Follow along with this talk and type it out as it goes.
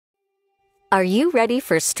Are you ready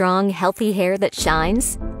for strong, healthy hair that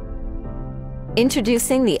shines?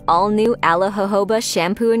 Introducing the all-new Aloe Jojoba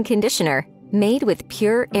Shampoo and Conditioner, made with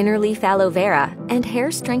pure inner leaf aloe vera and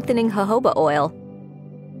hair-strengthening jojoba oil.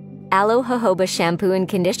 Aloe Jojoba Shampoo and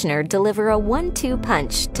Conditioner deliver a 1-2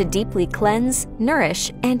 punch to deeply cleanse, nourish,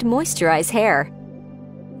 and moisturize hair.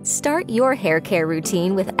 Start your hair care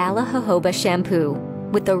routine with Aloe Jojoba Shampoo.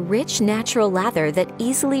 With a rich, natural lather that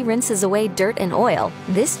easily rinses away dirt and oil,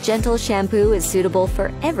 this gentle shampoo is suitable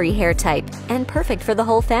for every hair type and perfect for the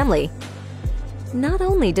whole family. Not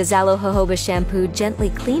only does Aloe Jojoba Shampoo gently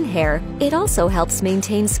clean hair, it also helps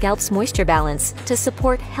maintain scalp's moisture balance to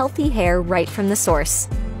support healthy hair right from the source.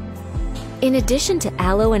 In addition to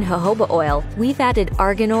aloe and jojoba oil, we've added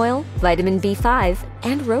argan oil, vitamin B5,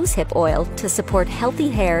 and rosehip oil to support healthy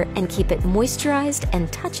hair and keep it moisturized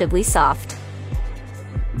and touchably soft.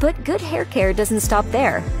 But good hair care doesn't stop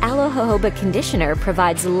there. Aloe Jojoba Conditioner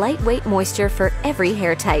provides lightweight moisture for every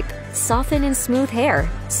hair type, soften and smooth hair,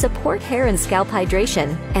 support hair and scalp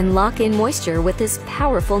hydration, and lock in moisture with this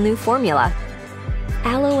powerful new formula.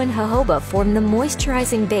 Aloe and jojoba form the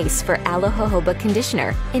moisturizing base for Aloe Jojoba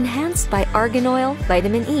Conditioner, enhanced by argan oil,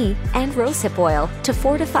 vitamin E, and rosehip oil to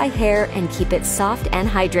fortify hair and keep it soft and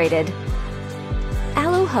hydrated.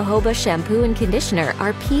 Aloe Jojoba Shampoo and Conditioner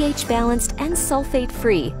are pH-balanced and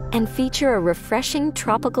sulfate-free and feature a refreshing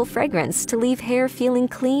tropical fragrance to leave hair feeling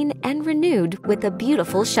clean and renewed with a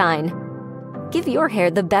beautiful shine. Give your hair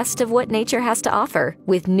the best of what nature has to offer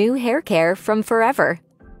with new hair care from Forever.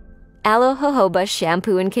 Aloe Jojoba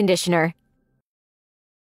Shampoo and Conditioner.